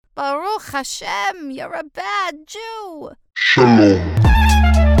Baruch Hashem, you're a bad Jew. Shalom.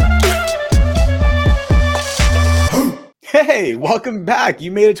 Hey, welcome back.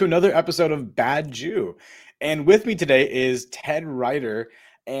 You made it to another episode of Bad Jew. And with me today is Ted Riter.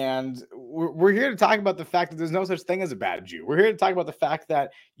 And we're here to talk about the fact that there's no such thing as a bad Jew. We're here to talk about the fact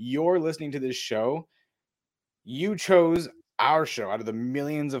that you're listening to this show. You chose our show out of the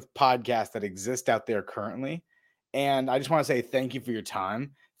millions of podcasts that exist out there currently. And I just want to say thank you for your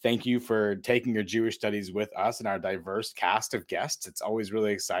time. Thank you for taking your Jewish studies with us and our diverse cast of guests. It's always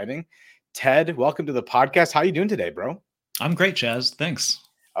really exciting. Ted, welcome to the podcast. How are you doing today, bro? I'm great, Chaz. Thanks.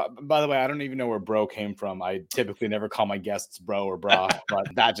 By the way, I don't even know where bro came from. I typically never call my guests bro or bra,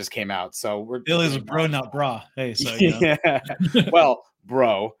 but that just came out. So we're Bill is a bro, not bra. Hey, so yeah. Well,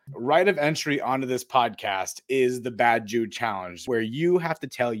 bro, right of entry onto this podcast is the Bad Jew Challenge, where you have to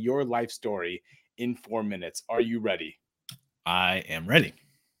tell your life story in 4 minutes. Are you ready? I am ready.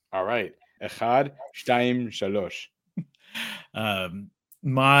 All right. Echad, shtayim, shalosh.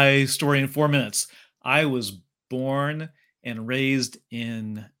 My story in 4 minutes. I was born and raised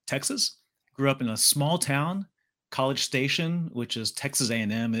in Texas. Grew up in a small town. College Station, which is Texas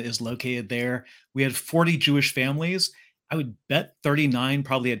A&M, is located there. We had 40 Jewish families. I would bet 39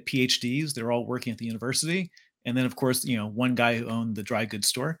 probably had PhDs. They're all working at the university. And then, of course, one guy who owned the dry goods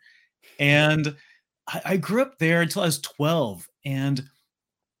store. And I grew up there until I was 12. And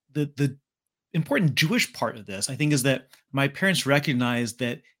the important Jewish part of this, I think, is that my parents recognized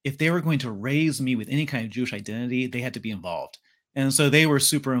that if they were going to raise me with any kind of Jewish identity, they had to be involved. And so they were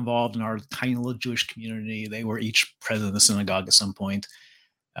super involved in our tiny little Jewish community. They were each president of the synagogue at some point.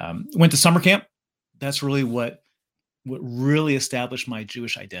 Went to summer camp. That's really what really established my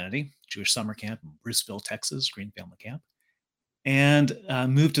Jewish identity. Jewish summer camp in Bruceville, Texas, Green Family Camp. And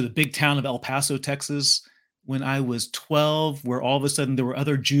moved to the big town of El Paso, Texas, when I was 12, where all of a sudden there were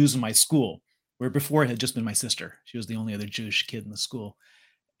other Jews in my school, where before it had just been my sister. She was the only other Jewish kid in the school.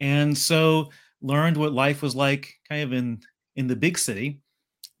 And so learned what life was like kind of in the big city.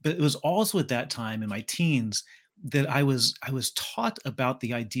 But it was also at that time in my teens that I was taught about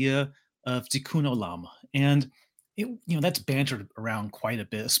the idea of tikkun olam. And that's bantered around quite a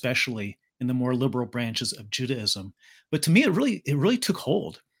bit, especially in the more liberal branches of Judaism. But to me, it really took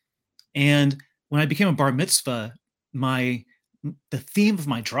hold. And when I became a bar mitzvah, the theme of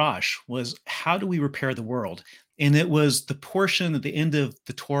my drash was, how do we repair the world? And it was the portion at the end of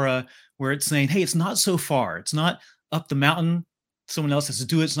the Torah where it's saying, hey, it's not so far. It's not up the mountain. Someone else has to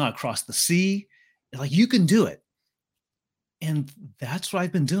do it. It's not across the sea. Like, you can do it. And that's what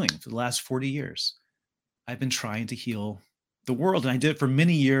I've been doing for the last 40 years. I've been trying to heal the world. And I did it for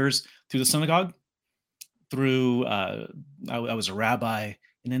many years through the synagogue, through, I was a rabbi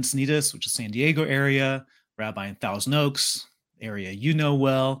in Encinitas, which is San Diego area, rabbi in Thousand Oaks, area you know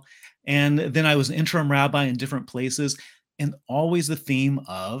well. And then I was an interim rabbi in different places, and always the theme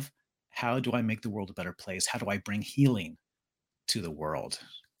of, how do I make the world a better place? How do I bring healing to the world?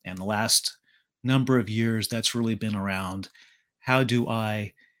 And the last number of years, that's really been around, how do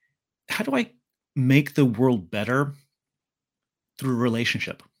I make the world better through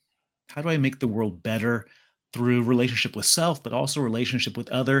relationship? How do I make the world better through relationship with self, but also relationship with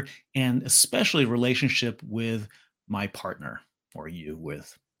other, and especially relationship with my partner, or you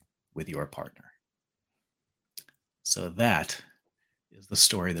with your partner? So that is the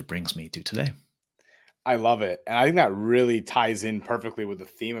story that brings me to today. I love it. And I think that really ties in perfectly with the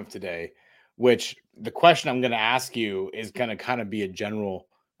theme of today, which the question I'm going to ask you is going to kind of be a general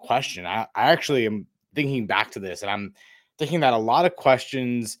question. I actually am thinking back to this, and I'm thinking that a lot of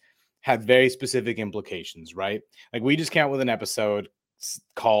questions have very specific implications, right? Like, we just came out with an episode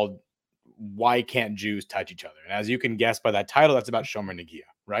called "Why Can't Jews Touch Each Other?" And as you can guess by that title, that's about Shomer Negia,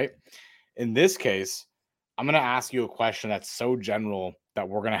 right? In this case, I'm going to ask you a question that's so general that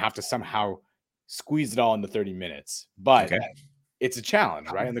we're going to have to somehow squeeze it all into 30 minutes. But It's a challenge,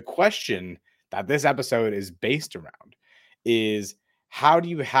 right? And the question that this episode is based around is, how do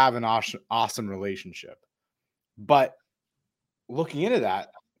you have an awesome relationship? But looking into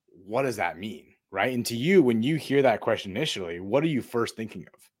that, what does that mean, right? And to you, when you hear that question initially, what are you first thinking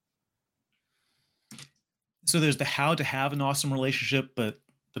of? So there's the how to have an awesome relationship, but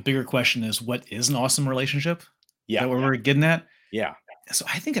the bigger question is, what is an awesome relationship? Yeah. Is that what we're getting at? Yeah. So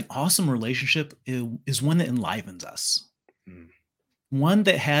I think an awesome relationship is one that enlivens us. One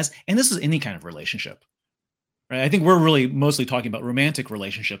that has, and this is any kind of relationship, right? I think we're really mostly talking about romantic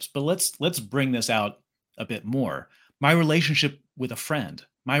relationships, but let's bring this out a bit more. My relationship with a friend,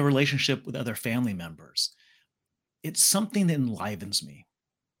 my relationship with other family members, it's something that enlivens me.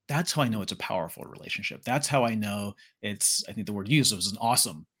 That's how I know it's a powerful relationship. That's how I know I think the word used was an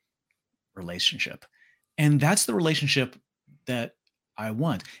awesome relationship. And that's the relationship that I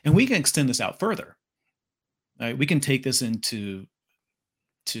want. And we can extend this out further. Right? We can take this into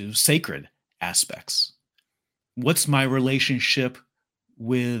sacred aspects. What's my relationship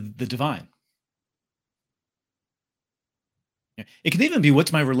with the divine? It can even be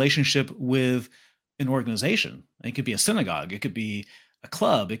what's my relationship with an organization. It could be a synagogue, it could be a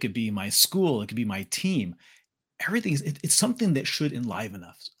club, it could be my school, it could be my team. It's something that should enliven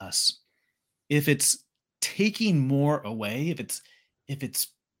us. If it's taking more away, if it's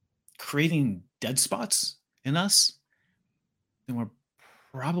creating dead spots in us, then we're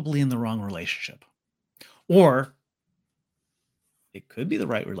probably in the wrong relationship. Or it could be the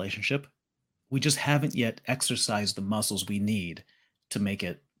right relationship. We just haven't yet exercised the muscles we need to make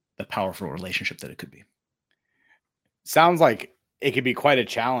it the powerful relationship that it could be. Sounds like it could be quite a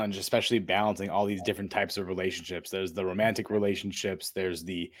challenge, especially balancing all these different types of relationships. There's the romantic relationships, there's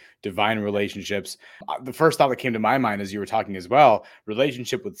the divine relationships. The first thought that came to my mind as you were talking as well,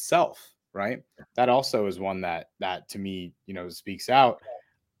 relationship with self, right? That also is one that to me, speaks out.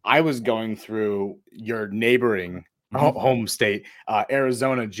 I was going through your neighboring home state,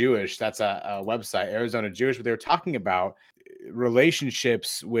 Arizona Jewish. That's a website, Arizona Jewish, but they were talking about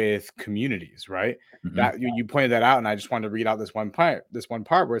relationships with communities, right? That you pointed that out, and I just wanted to read out this one part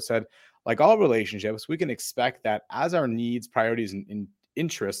where it said, like all relationships, we can expect that as our needs, priorities, and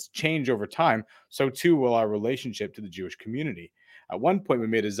interests change over time, so too will our relationship to the Jewish community. At one point, we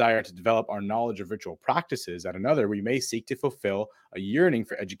may desire to develop our knowledge of ritual practices. At another, we may seek to fulfill a yearning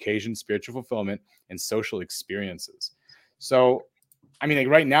for education, spiritual fulfillment, and social experiences. So, I mean, like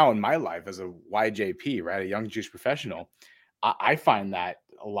right now in my life as a YJP, right, a young Jewish professional, I find that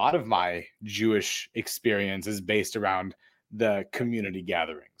a lot of my Jewish experience is based around the community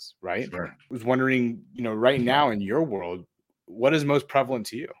gatherings, right? Sure. I was wondering, right now in your world, what is most prevalent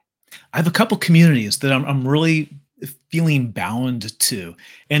to you? I have a couple communities that I'm really feeling bound to.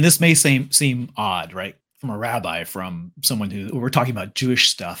 And this may seem odd, right? From a rabbi, from someone who we're talking about Jewish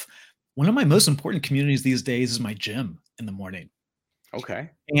stuff. One of my most important communities these days is my gym in the morning. Okay.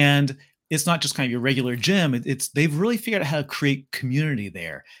 And it's not just kind of your regular gym. It's they've really figured out how to create community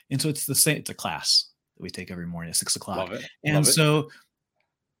there. And so it's the same, it's a class that we take every morning at 6:00. Love it. And Love it. so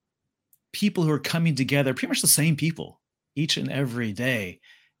people who are coming together, pretty much the same people each and every day.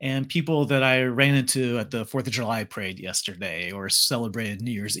 And people that I ran into at the 4th of July parade yesterday or celebrated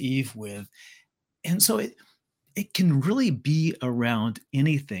New Year's Eve with. And so it can really be around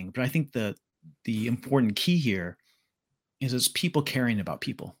anything. But I think the important key here is it's people caring about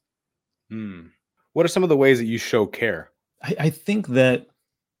people. What are some of the ways that you show care? I think that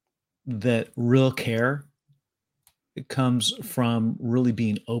real care, it comes from really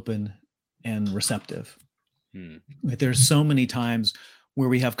being open and receptive. Like there's so many times where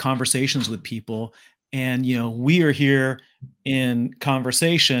we have conversations with people and we are here in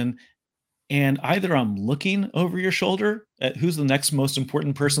conversation and either I'm looking over your shoulder at who's the next most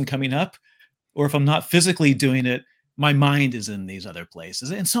important person coming up, or if I'm not physically doing it, my mind is in these other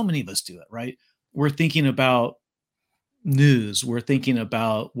places. And so many of us do it, right? We're thinking about news. We're thinking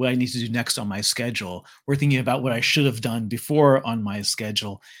about what I need to do next on my schedule. We're thinking about what I should have done before on my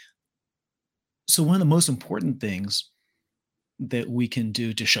schedule. So one of the most important things that we can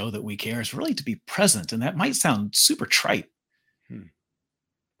do to show that we care is really to be present. And that might sound super trite,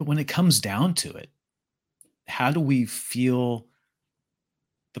 but when it comes down to it, how do we feel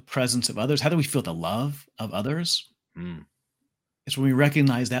the presence of others? How do we feel the love of others? It's when we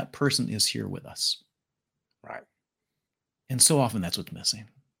recognize that person is here with us. Right. And so often that's what's missing.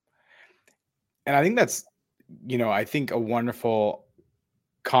 And I think that's, I think a wonderful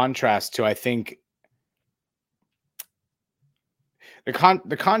contrast to, I think,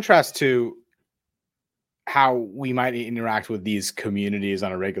 the contrast to how we might interact with these communities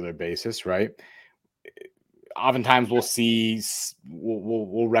on a regular basis, right? Oftentimes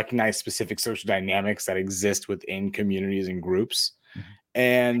we'll recognize specific social dynamics that exist within communities and groups.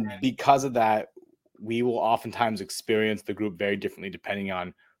 And because of that, we will oftentimes experience the group very differently depending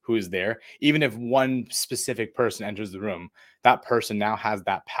on who is there. Even if one specific person enters the room, that person now has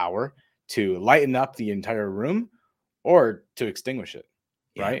that power to lighten up the entire room or to extinguish it,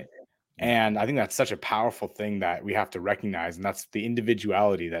 right? And I think that's such a powerful thing that we have to recognize. And that's the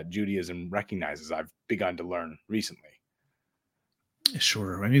individuality that Judaism recognizes, I've begun to learn recently.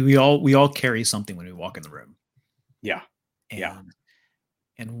 Sure. I mean, we all carry something when we walk in the room. Yeah.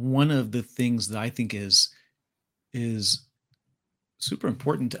 And one of the things that I think is super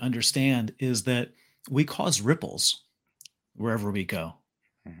important to understand is that we cause ripples wherever we go.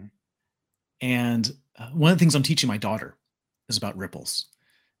 And one of the things I'm teaching my daughter is about ripples.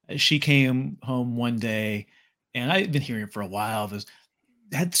 She came home one day, and I've been hearing it for a while.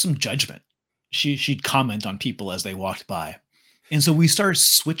 Had some judgment. She'd comment on people as they walked by. And so we started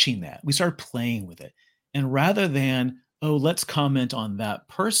switching that. We started playing with it. And rather than, oh, let's comment on that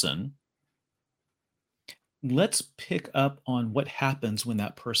person, let's pick up on what happens when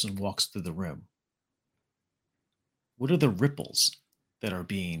that person walks through the room. What are the ripples that are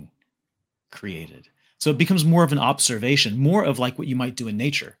being created? So it becomes more of an observation, more of like what you might do in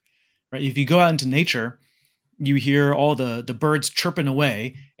nature, right? If you go out into nature, you hear all the birds chirping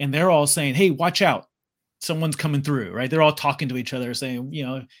away, and they're all saying, "Hey, watch out. Someone's coming through," right? They're all talking to each other saying,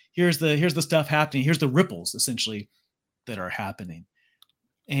 here's the stuff happening. Here's the ripples essentially that are happening.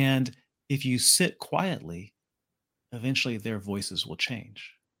 And if you sit quietly, eventually their voices will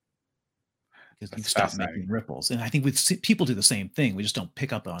change because you've That's stopped fascinating. making ripples. And I think people do the same thing. We just don't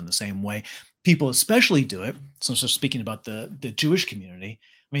pick up on the same way. People especially do it. So speaking about the Jewish community,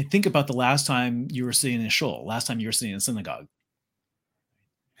 I mean, think about the last time you were sitting in a shul, last time you were sitting in a synagogue.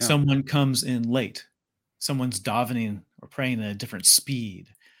 Yeah. Someone comes in late. Someone's davening or praying at a different speed.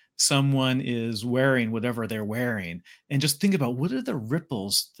 Someone is wearing whatever they're wearing. And just think about, what are the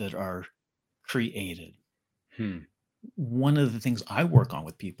ripples that are created? One of the things I work on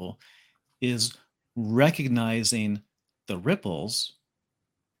with people is recognizing the ripples,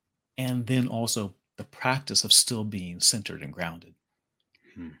 and then also the practice of still being centered and grounded.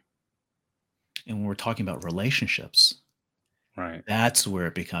 And when we're talking about relationships, Right. that's where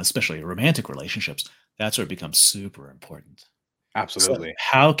it becomes, especially romantic relationships, that's where it becomes super important. Absolutely. So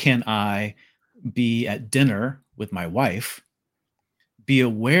how can I be at dinner with my wife, be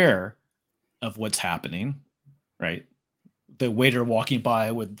aware of what's happening, right? The waiter walking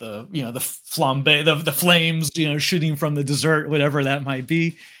by with the flambe, the flames, shooting from the dessert, whatever that might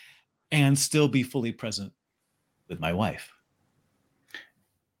be, and still be fully present with my wife.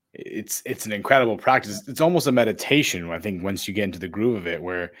 It's an incredible practice. It's almost a meditation, I think, once you get into the groove of it,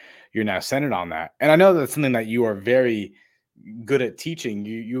 where you're now centered on that. And I know that's something that you are very good at teaching.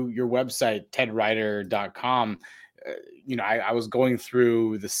 Your website, tedriter.com, I was going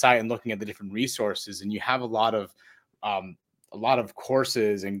through the site and looking at the different resources, and you have a lot of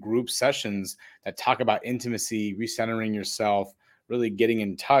courses and group sessions that talk about intimacy, recentering yourself, really getting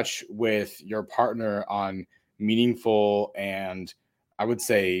in touch with your partner on meaningful and, I would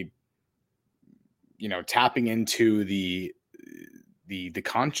say, tapping into the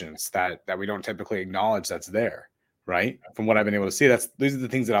conscience that we don't typically acknowledge that's there, right? From what I've been able to see, these are the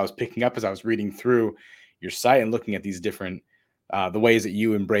things that I was picking up as I was reading through your site and looking at these different the ways that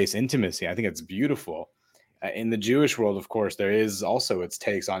you embrace intimacy. I think it's beautiful. In the Jewish world, of course, there is also its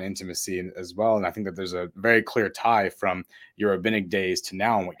takes on intimacy as well, and I think that there's a very clear tie from your rabbinic days to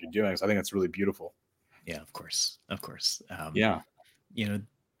now and what you're doing. So I think that's really beautiful. Yeah, of course. Yeah.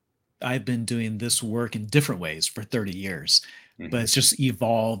 I've been doing this work in different ways for 30 years, Mhm. but it's just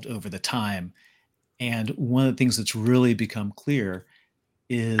evolved over the time. And one of the things that's really become clear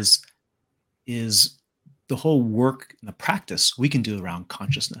is the whole work and the practice we can do around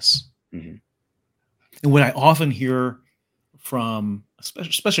consciousness. Mhm. And what I often hear from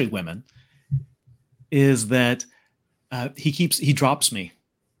especially women is that he drops me.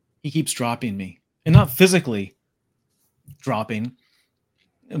 He keeps dropping me, and not physically dropping,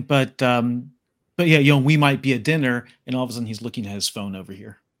 but yeah, we might be at dinner, and all of a sudden he's looking at his phone over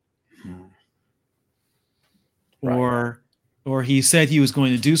here, Right. or he said he was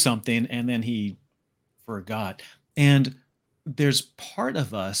going to do something and then he forgot. And there's part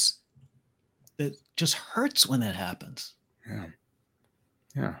of us that just hurts when that happens. Yeah.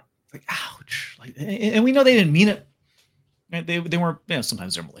 Yeah. Like, ouch! Like, and we know they didn't mean it. Right? They weren't.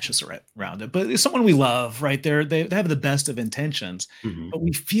 Sometimes they're malicious around it, but it's someone we love, right? They have the best of intentions, Mhm. but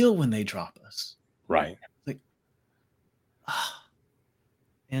we feel when they drop us. Right. Like, ah.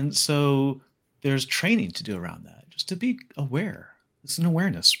 And so there's training to do around that, just to be aware. It's an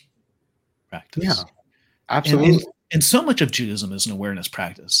awareness practice. Yeah. And, Absolutely. and so much of Judaism is an awareness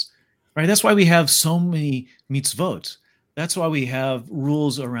practice, right? That's why we have so many mitzvot. That's why we have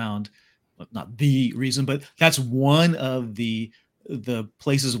rules around, well, not the reason, but that's one of the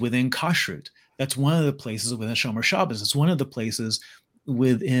places within kashrut. That's one of the places within Shomer Shabbos. It's one of the places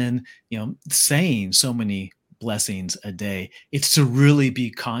within, saying so many blessings a day. It's to really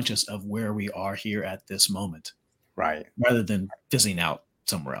be conscious of where we are here at this moment, Right. rather than fizzing out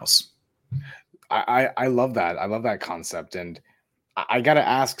somewhere else. I love that. I love that concept. And I got to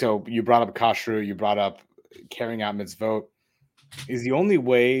ask, so you brought up kashrut, you brought up carrying out mitzvot. Is the only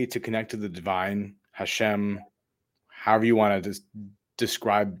way to connect to the divine, Hashem, however you want to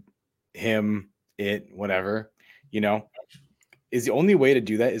describe him, it, whatever, is the only way to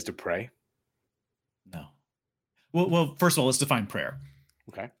do that is to pray? No. Well, first of all, let's define prayer.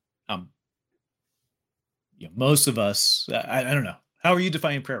 Okay. Most of us, I don't know. How are you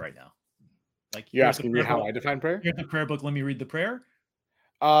defining prayer right now? Like, You're here's the asking me prayer how book. I define prayer? Here's the prayer book. Let me read the prayer.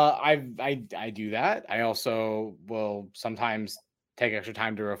 I do that. I also will sometimes take extra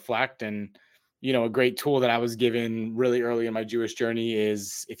time to reflect. And a great tool that I was given really early in my Jewish journey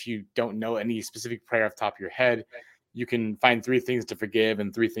is, if you don't know any specific prayer off the top of your head, you can find 3 things to forgive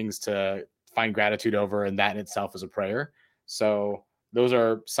and 3 things to find gratitude over, and that in itself is a prayer. So those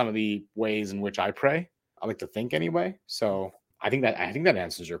are some of the ways in which I pray. I like to think anyway. So I think that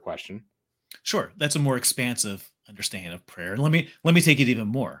answers your question. Sure, that's a more expansive understanding of prayer. Let me take it even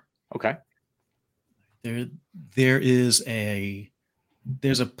more. Okay. There's a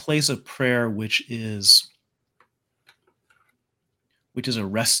place of prayer which is a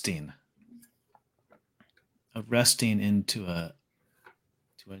resting into a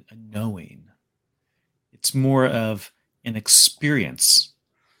knowing. It's more of an experience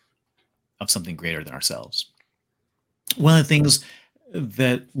of something greater than ourselves. One of the things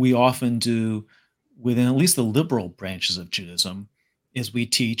that we often do within at least the liberal branches of Judaism is we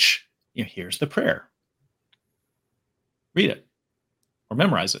teach, here's the prayer. Read it, or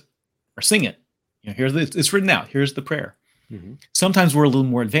memorize it, or sing it. It's written out. Here's the prayer. Mm-hmm. Sometimes we're a little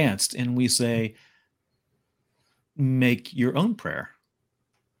more advanced and we say, make your own prayer.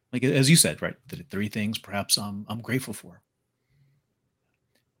 Like, as you said, right? The 3 things perhaps I'm grateful for.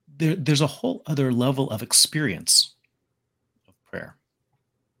 There's a whole other level of experience of prayer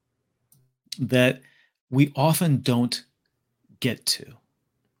that we often don't get to,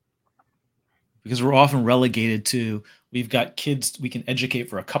 because we're often relegated to, we've got kids we can educate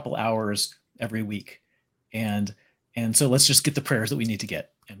for a couple hours every week, and so let's just get the prayers that we need to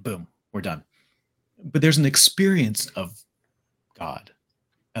get, and boom, we're done. But there's an experience of God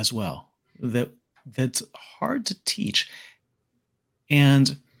as well that's hard to teach.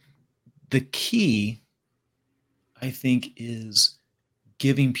 And the key, I think, is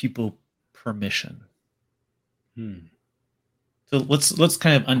giving people permission. So let's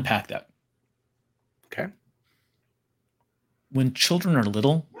kind of unpack that. Okay. When children are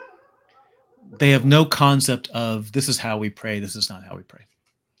little, they have no concept of, this is how we pray, this is not how we pray.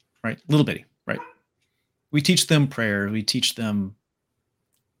 Right? Little bitty, right? We teach them prayer, we teach them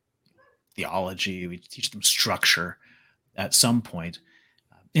theology, we teach them structure at some point.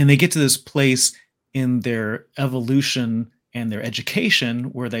 And they get to this place in their evolution and their education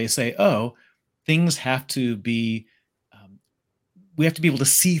where they say, oh, things have to be, we have to be able to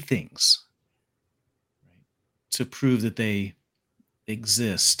see things, right, to prove that they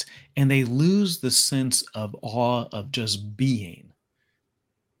exist. And they lose the sense of awe of just being.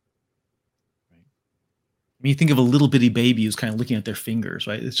 I mean, you think of a little bitty baby who's kind of looking at their fingers,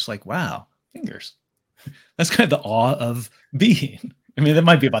 right? It's just like, wow, fingers. That's kind of the awe of being. I mean, that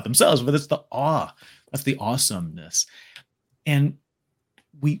might be about themselves, but it's the awe. That's the awesomeness. And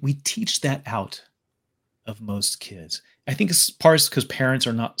we teach that out of most kids. I think it's parts because parents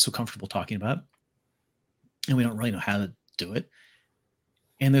are not so comfortable talking about it, and we don't really know how to do it.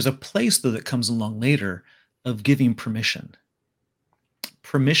 And there's a place, though, that comes along later of giving permission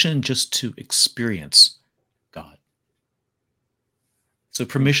just to experience God. So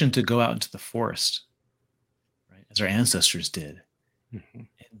permission to go out into the forest, right, as our ancestors did, and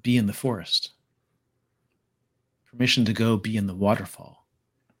be in the forest. Permission to go be in the waterfall.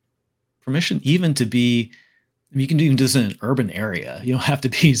 Permission even to be, I mean, you can do this in an urban area. You don't have to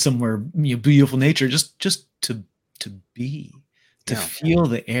be somewhere, beautiful nature, just to be, to feel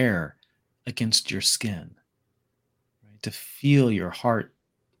the air against your skin, right? To feel your heart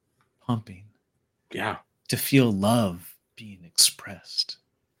pumping. Yeah. To feel love being expressed.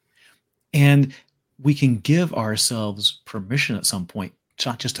 And we can give ourselves permission at some point,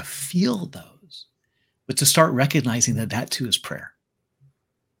 not just to feel those, but to start recognizing that too is prayer.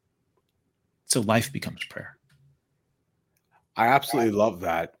 So life becomes prayer. I absolutely love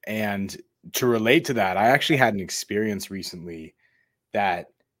that. And to relate to that, I actually had an experience recently that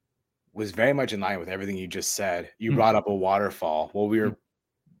was very much in line with everything you just said. You brought up a waterfall. Well,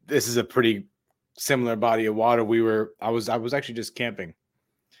 this is a pretty similar body of water. I was actually just camping,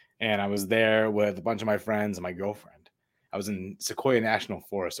 and I was there with a bunch of my friends and my girlfriend. I was in Sequoia National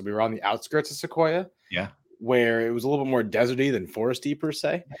Forest. So we were on the outskirts of Sequoia. Yeah. Where it was a little bit more deserty than foresty per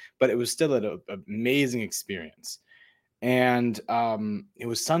se, but it was still an amazing experience. And it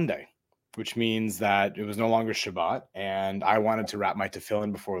was Sunday, which means that it was no longer Shabbat, and I wanted to wrap my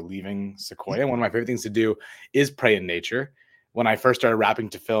tefillin before leaving Sequoia. One of my favorite things to do is pray in nature. When I first started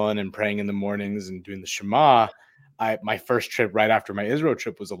wrapping tefillin and praying in the mornings and doing the Shema, my first trip right after my Israel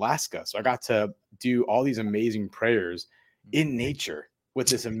trip was Alaska. So I got to do all these amazing prayers in nature with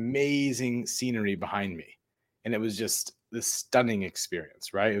this amazing scenery behind me. And it was just this stunning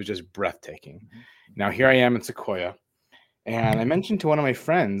experience, right? It was just breathtaking. Now here I am in Sequoia, and I mentioned to one of my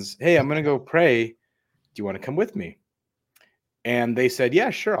friends, hey, I'm going to go pray. Do you want to come with me? And they said, yeah,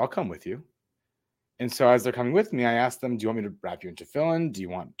 sure, I'll come with you. And so as they're coming with me, I asked them, do you want me to wrap you in tefillin? Do you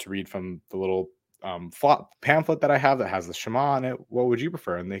want to read from the little pamphlet that I have that has the Shema on it? What would you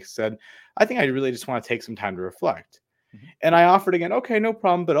prefer? And they said, I think I really just want to take some time to reflect. And I offered again, okay, no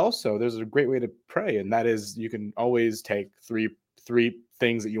problem. But also there's a great way to pray. And that is you can always take three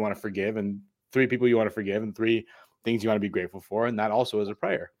things that you want to forgive and 3 people you want to forgive and 3 things you want to be grateful for. And that also is a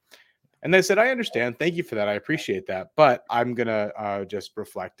prayer. And they said, I understand. Thank you for that. I appreciate that. But I'm going to just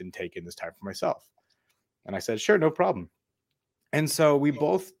reflect and take in this time for myself. And I said, sure, no problem. And so we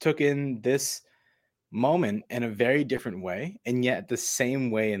both took in this moment in a very different way, and yet the same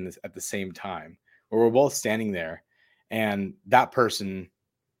way at the same time, where we're both standing there, and that person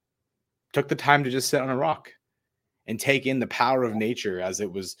took the time to just sit on a rock and take in the power of nature as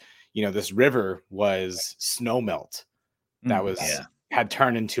it was, this river was snow melt that had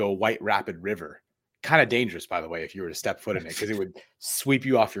turned into a white rapid river. Kind of dangerous, by the way, if you were to step foot in it, because it would sweep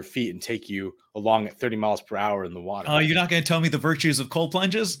you off your feet and take you along at 30 miles per hour in the water. Oh, you're not going to tell me the virtues of cold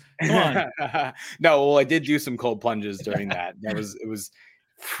plunges? Come on. No, well, I did do some cold plunges during that. It was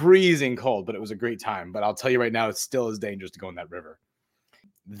freezing cold, but it was a great time. But I'll tell you right now, it's still as dangerous to go in that river.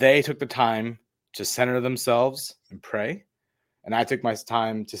 They took the time to center themselves and pray. And I took my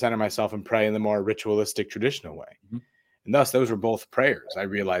time to center myself and pray in the more ritualistic, traditional way. Mm-hmm. And thus, those were both prayers. I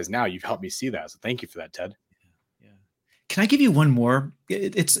realize now you've helped me see that. So thank you for that, Ted. Yeah. Can I give you one more?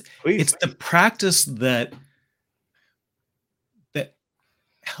 It's the practice that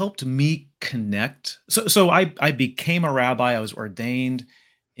helped me connect. So I became a rabbi. I was ordained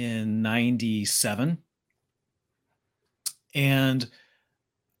in 97. And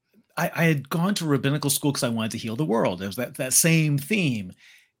I had gone to rabbinical school because I wanted to heal the world. It was that same theme.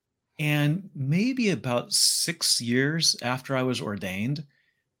 And maybe about 6 years after I was ordained,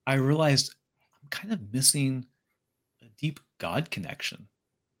 I realized I'm kind of missing a deep God connection.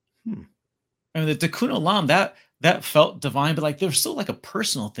 I mean, the Tikkun Olam, that felt divine, but like there's still like a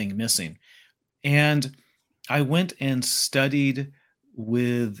personal thing missing. And I went and studied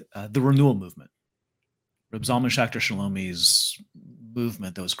with the renewal movement, Reb Zalman Schachter Shalomi's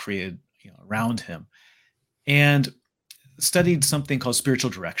movement that was created around him, and studied something called spiritual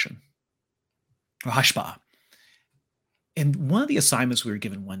direction, or hashpah. And one of the assignments we were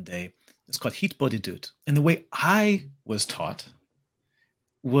given one day is called hitbodedut. And the way I was taught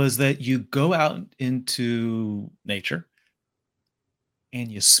was that you go out into nature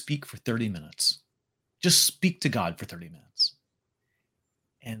and you speak for 30 minutes. Just speak to God for 30 minutes.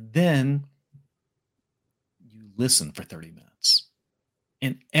 And then you listen for 30 minutes.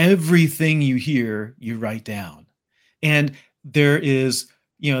 And everything you hear, you write down. And there is,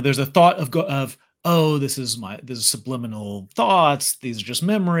 there's a thought of oh, this is subliminal thoughts. These are just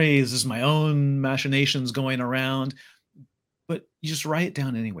memories. This is my own machinations going around. But you just write it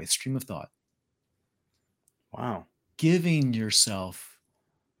down anyway, stream of thought. Wow. Giving yourself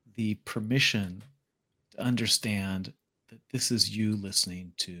the permission to understand that this is you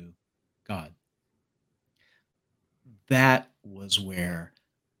listening to God. That was where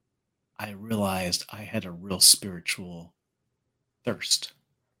I realized I had a real spiritual thirst.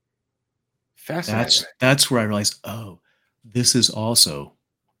 Fascinating. That's where I realized, oh, this is also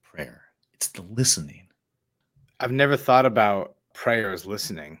prayer. It's the listening. I've never thought about prayer as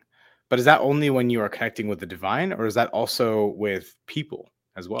listening, but is that only when you are connecting with the divine, or is that also with people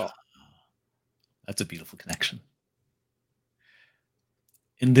as well? That's a beautiful connection.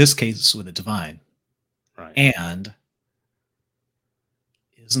 In this case, it's with the divine. Right. And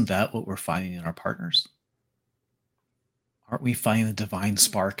isn't that what we're finding in our partners? Aren't we finding the divine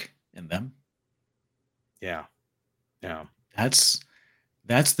spark in them? Yeah. Yeah. That's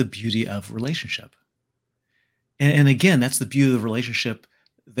the beauty of relationship. And again, that's the beauty of the relationship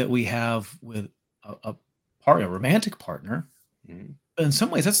that we have with a romantic partner. Mm-hmm. But in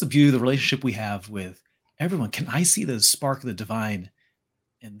some ways, that's the beauty of the relationship we have with everyone. Can I see the spark of the divine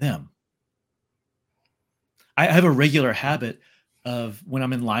in them? I have a regular habit of when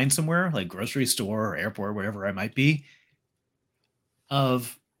I'm in line somewhere, like grocery store or airport, wherever I might be,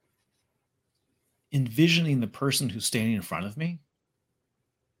 of envisioning the person who's standing in front of me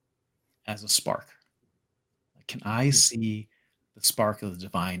as a spark. Can I see the spark of the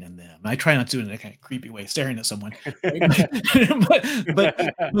divine in them. And I try not to do it in a kind of creepy way, staring at someone. Right?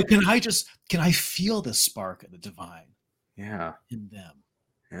 But can I feel the spark of the divine Yeah. in them?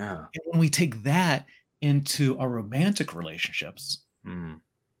 Yeah. And when we take that into our romantic relationships, Mm.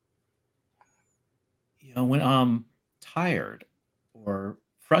 when I'm tired or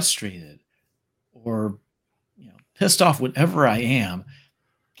frustrated or pissed off, whatever I am,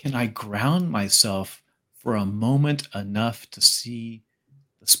 can I ground myself for a moment enough to see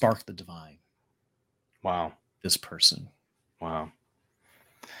the spark of the divine? Wow. This person. Wow.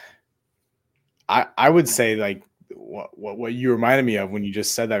 I would say like what you reminded me of when you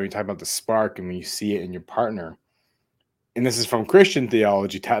just said that, when you talk about the spark and when you see it in your partner, and this is from Christian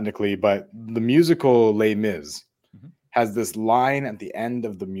theology technically, but the musical Les Mis has this line at the end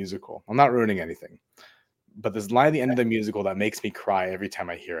of the musical. I'm not ruining anything, but this line at the end of the musical that makes me cry every time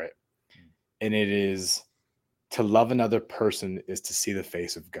I hear it. And it is, to love another person is to see the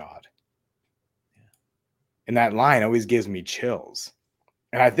face of God. And that line always gives me chills.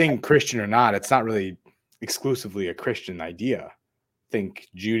 And I think, Christian or not, it's not really exclusively a Christian idea. I think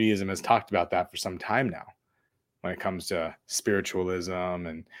Judaism has talked about that for some time now when it comes to spiritualism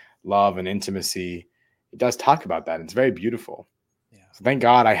and love and intimacy. It does talk about that. It's very beautiful. Yeah. So thank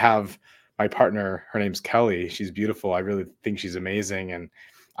God I have my partner. Her name's Kelly. She's beautiful. I really think she's amazing. And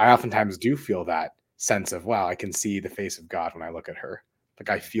I oftentimes do feel that sense of, wow, I can see the face of God when I look at her.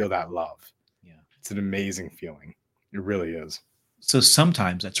 Like I feel that love. Yeah. It's an amazing feeling. It really is. So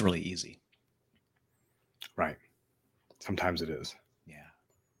sometimes that's really easy. Right. Sometimes it is. Yeah.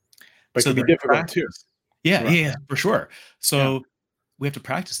 But it can be difficult too. Yeah, right. Yeah, for sure. So we have to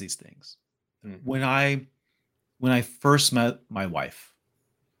practice these things. Mm-hmm. When I first met my wife,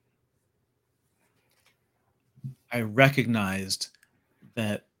 I recognized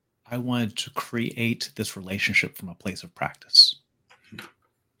that I wanted to create this relationship from a place of practice.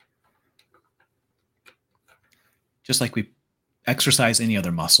 Just like we exercise any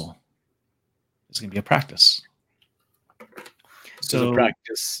other muscle, it's going to be a practice. So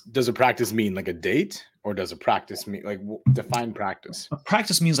does a practice mean like a date, or does a practice mean like define practice? A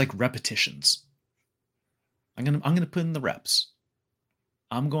practice means like repetitions. I'm going to put in the reps.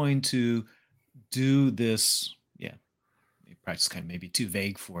 I'm going to do this. Yeah. Practice kind of maybe too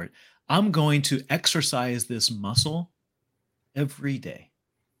vague for it. I'm going to exercise this muscle every day.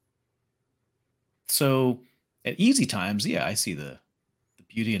 So at easy times, yeah, I see the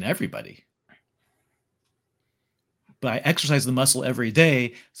beauty in everybody. But I exercise the muscle every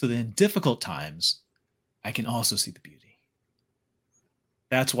day so that in difficult times, I can also see the beauty.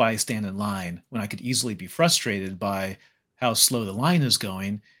 That's why I stand in line when I could easily be frustrated by how slow the line is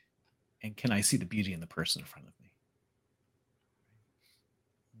going. And can I see the beauty in the person in front of me?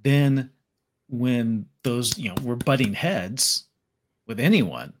 Then when those, we're butting heads with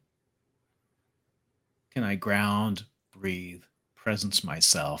anyone, can I ground, breathe, presence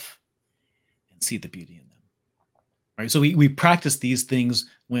myself, and see the beauty in them? Right. So we practice these things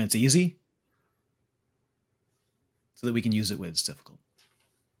when it's easy so that we can use it when it's difficult.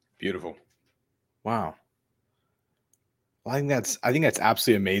 Beautiful. Wow. Well, I think that's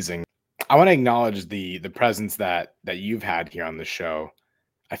absolutely amazing. I want to acknowledge the presence that you've had here on the show.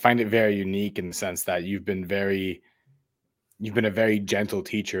 I find it very unique in the sense that you've been a very gentle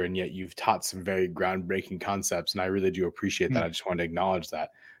teacher, and yet you've taught some very groundbreaking concepts. And I really do appreciate that. I just wanted to acknowledge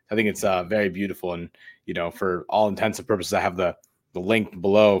that. I think it's very beautiful. And, for all intents and purposes, I have the link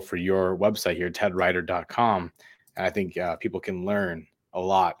below for your website here, tedriter.com. And I think people can learn a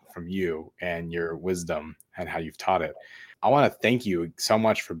lot from you and your wisdom and how you've taught it. I want to thank you so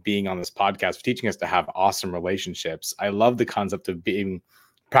much for being on this podcast, for teaching us to have awesome relationships. I love the concept of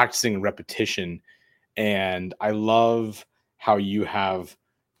practicing repetition. And I love how you have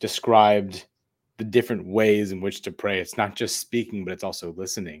described the different ways in which to pray. It's not just speaking, but it's also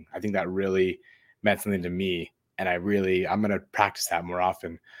listening. I think that really meant something to me. And I'm going to practice that more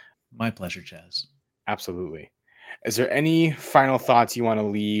often. My pleasure, Chaz. Absolutely. Is there any final thoughts you want to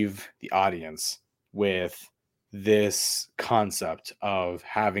leave the audience with this concept of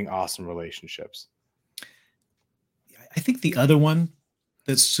having awesome relationships? I think the other one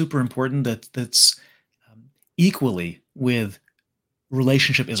that's super important, that's equally with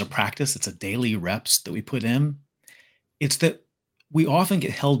relationship is a practice. It's a daily reps that we put in. It's that we often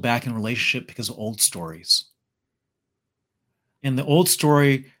get held back in relationship because of old stories. And the old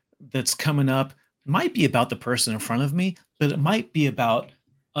story that's coming up might be about the person in front of me, but it might be about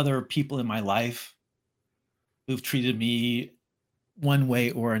other people in my life who've treated me one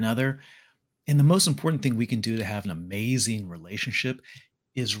way or another. And the most important thing we can do to have an amazing relationship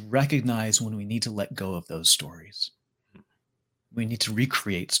is recognize when we need to let go of those stories. We need to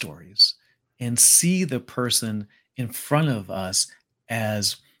recreate stories and see the person in front of us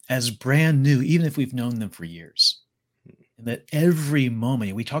as brand new, even if we've known them for years. And that every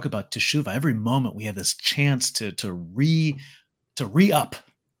moment we talk about teshuvah, every moment we have this chance to re-up,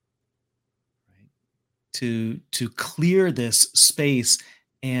 right? To clear this space.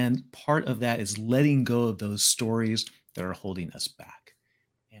 And part of that is letting go of those stories that are holding us back.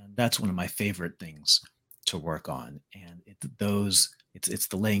 And that's one of my favorite things to work on. And it's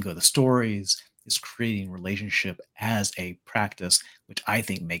the letting go of the stories, it's creating relationship as a practice, which I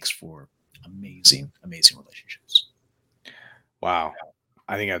think makes for amazing relationships. Wow.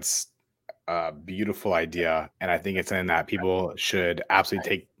 I think that's a beautiful idea. And I think it's something that people should absolutely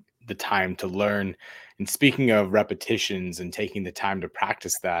take the time to learn. And speaking of repetitions and taking the time to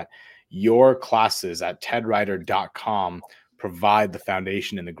practice that, your classes at tedriter.com provide the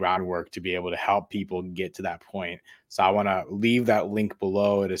foundation and the groundwork to be able to help people get to that point. So I want to leave that link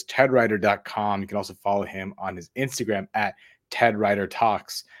below. It is tedriter.com. You can also follow him on his Instagram at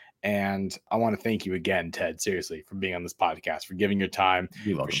tedritertalks. And I want to thank you again, Ted, seriously, for being on this podcast, for giving your time,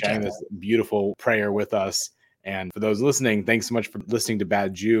 You're welcome, for sharing Chad. this beautiful prayer with us. And for those listening, thanks so much for listening to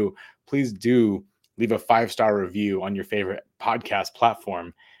Bad Jew. Please do leave a 5-star review on your favorite podcast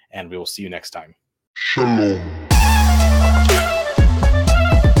platform, and we will see you next time. Shalom.